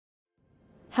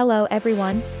Hello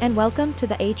everyone, and welcome to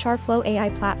the HrFlow.ai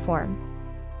platform.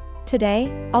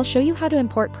 Today, I'll show you how to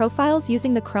import profiles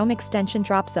using the Chrome extension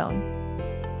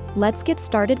Dropzone. Let's get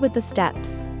started with the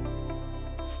steps.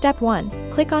 Step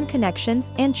 1. Click on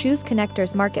Connections and choose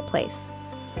Connectors Marketplace.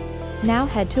 Now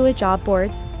head to a Job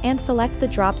Boards and select the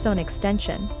Dropzone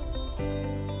extension.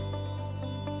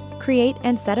 Create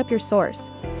and set up your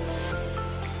source.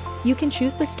 You can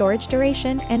choose the storage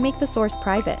duration and make the source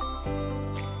private.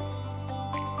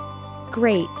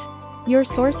 Great! Your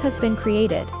source has been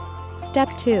created. Step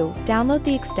 2. Download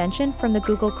the extension from the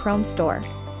Google Chrome Store.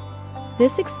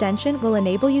 This extension will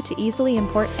enable you to easily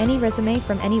import any resume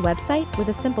from any website with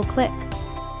a simple click.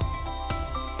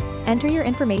 Enter your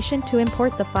information to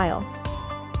import the file.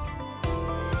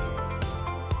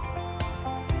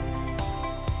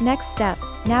 Next step,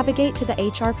 navigate to the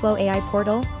HrFlow.ai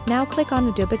portal. Now click on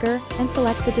the debugger and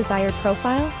select the desired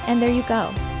profile, and there you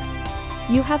go.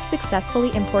 You have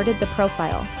successfully imported the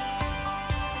profile.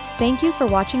 Thank you for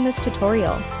watching this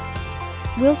tutorial.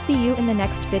 We'll see you in the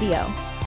next video.